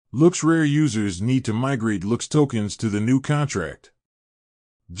LooksRare users need to migrate Looks tokens to the new contract.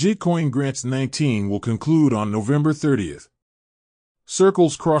 Gitcoin Grants 19 will conclude on November 30th.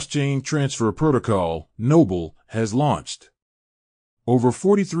 Circle's cross-chain transfer protocol, Noble, has launched. Over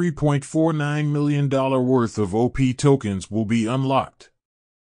 $43.49 million worth of OP tokens will be unlocked.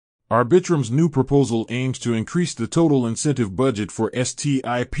 Arbitrum's new proposal aims to increase the total incentive budget for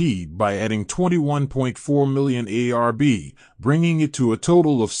STIP by adding 21.4 million ARB, bringing it to a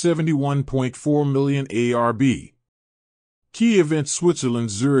total of 71.4 million ARB. Key Event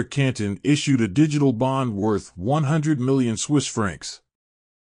Switzerland's Zurich Canton issued a digital bond worth 100 million Swiss francs.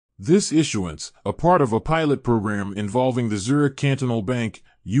 This issuance, a part of a pilot program involving the Zurich Cantonal Bank,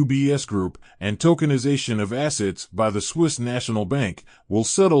 UBS Group, and tokenization of assets by the Swiss National Bank, will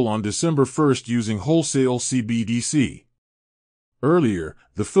settle on December 1st using wholesale CBDC. Earlier,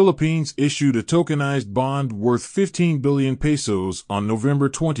 the Philippines issued a tokenized bond worth 15 billion pesos on November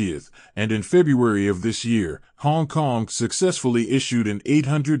 20th, and in February of this year, Hong Kong successfully issued an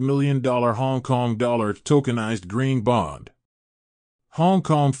 $800 million Hong Kong dollar tokenized green bond. Hong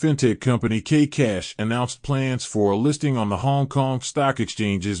Kong fintech company Kcash announced plans for a listing on the Hong Kong Stock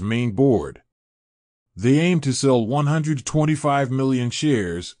Exchange's main board. They aim to sell 125 million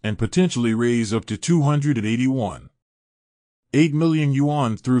shares and potentially raise up to 281.8 million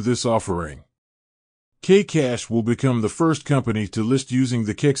yuan through this offering. Kcash will become the first company to list using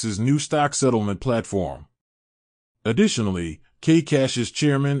the KEX's new stock settlement platform. Additionally, Kcash's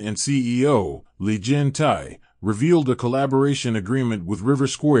chairman and CEO, Li Jiantai, revealed a collaboration agreement with River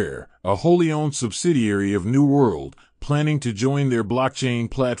Square, a wholly owned subsidiary of New World, planning to join their blockchain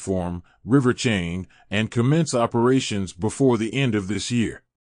platform, RiverChain, and commence operations before the end of this year.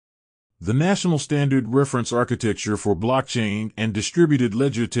 The National Standard Reference Architecture for Blockchain and Distributed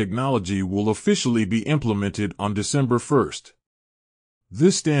Ledger Technology will officially be implemented on December 1st.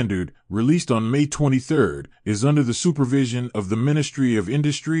 This standard, released on May 23rd, is under the supervision of the Ministry of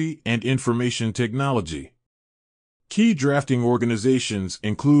Industry and Information Technology. Key drafting organizations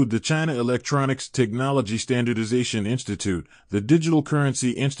include the China Electronics Technology Standardization Institute, the Digital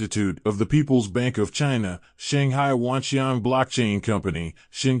Currency Institute of the People's Bank of China, Shanghai Wanxiang Blockchain Company,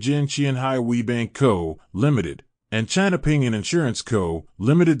 Shenzhen Qianhai WeBank Co., Limited, and China Ping and Insurance Co.,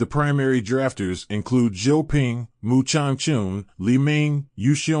 Limited. The primary drafters include Zhou Ping, Mu Changchun, Li Ming,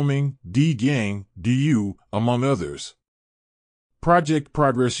 Yu Xiaoming, Di Gang, Diyu, among others. Project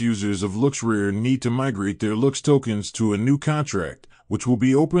Progress users of LooksRare need to migrate their Looks tokens to a new contract, which will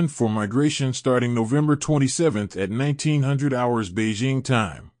be open for migration starting November 27th at 1900 hours Beijing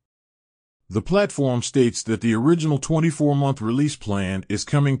time. The platform states that the original 24-month release plan is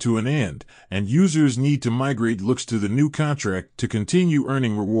coming to an end, and users need to migrate Looks to the new contract to continue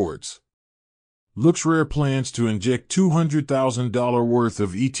earning rewards. LooksRare plans to inject $200,000 worth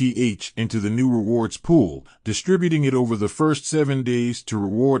of ETH into the new rewards pool, distributing it over the first 7 days to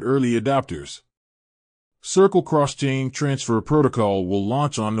reward early adopters. Circle Cross-Chain Transfer Protocol will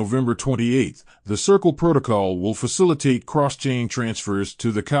launch on November 28th. The Circle protocol will facilitate cross-chain transfers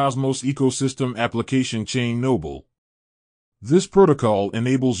to the Cosmos ecosystem application chain Noble. This protocol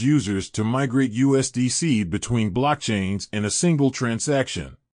enables users to migrate USDC between blockchains in a single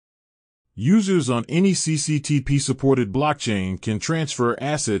transaction. Users on any CCTP-supported blockchain can transfer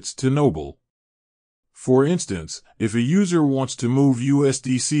assets to Noble. For instance, if a user wants to move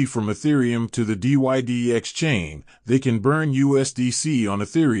USDC from Ethereum to the DYDX chain, they can burn USDC on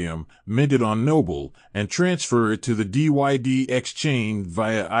Ethereum, mint it on Noble, and transfer it to the DYDX chain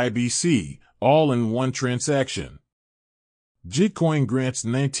via IBC, all in one transaction. Gitcoin Grants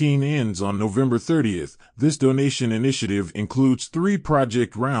 19 ends on November 30th. This donation initiative includes 3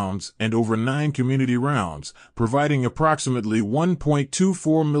 project rounds and over 9 community rounds, providing approximately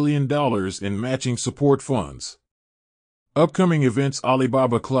 $1.24 million in matching support funds. Upcoming events: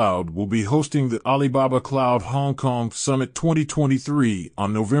 Alibaba Cloud will be hosting the Alibaba Cloud Hong Kong Summit 2023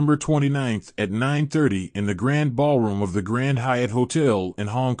 on November 29th at 9:30 in the Grand Ballroom of the Grand Hyatt Hotel in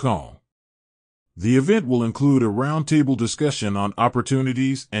Hong Kong. The event will include a roundtable discussion on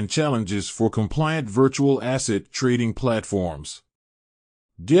opportunities and challenges for compliant virtual asset trading platforms.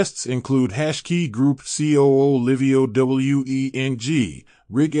 Guests include Hashkey Group COO Livio Weng,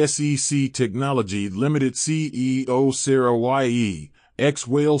 Rig SEC Technology Limited CEO Sarah Ye,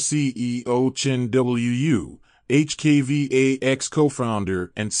 X-Whale CEO Chen Wu, HKVAX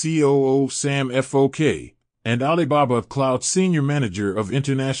co-founder and COO Sam Fok, and Alibaba Cloud Senior Manager of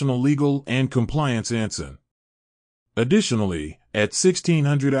International Legal and Compliance Anson. Additionally, at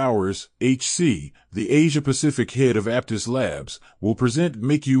 1600 hours HC, the Asia-Pacific head of Aptus Labs will present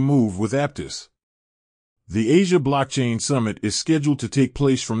Make You Move with Aptus. The Asia Blockchain Summit is scheduled to take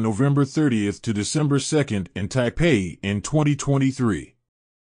place from November 30th to December 2nd in Taipei in 2023.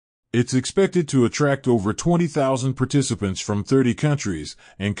 It's expected to attract over 20,000 participants from 30 countries,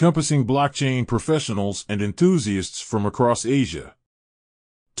 encompassing blockchain professionals and enthusiasts from across Asia.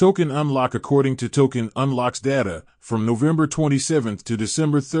 Token Unlock. According to Token Unlock's data, from November 27th to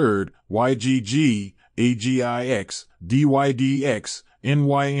December 3rd, YGG, AGIX, DYDX,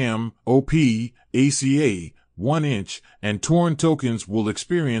 NYM, OP, ACA, 1inch, and Torn tokens will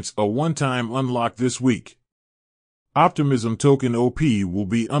experience a one-time unlock this week. Optimism Token OP will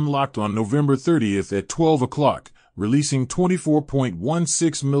be unlocked on November 30th at 12 o'clock, releasing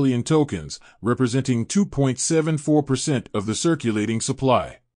 24.16 million tokens, representing 2.74% of the circulating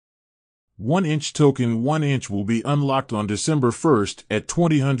supply. 1inch Token 1inch will be unlocked on December 1st at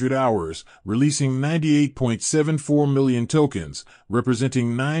 2000 hours, releasing 98.74 million tokens,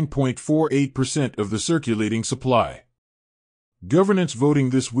 representing 9.48% of the circulating supply. Governance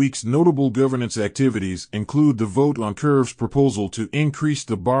voting. This week's notable governance activities include the vote on Curve's proposal to increase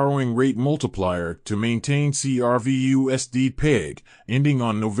the borrowing rate multiplier to maintain CRVUSD peg, ending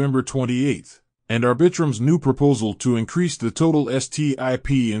on November 28th. And Arbitrum's new proposal to increase the total STIP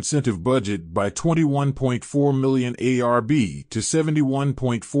incentive budget by 21.4 million ARB to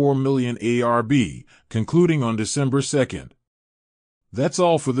 71.4 million ARB, concluding on December 2nd. That's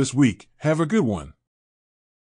all for this week. Have a good one.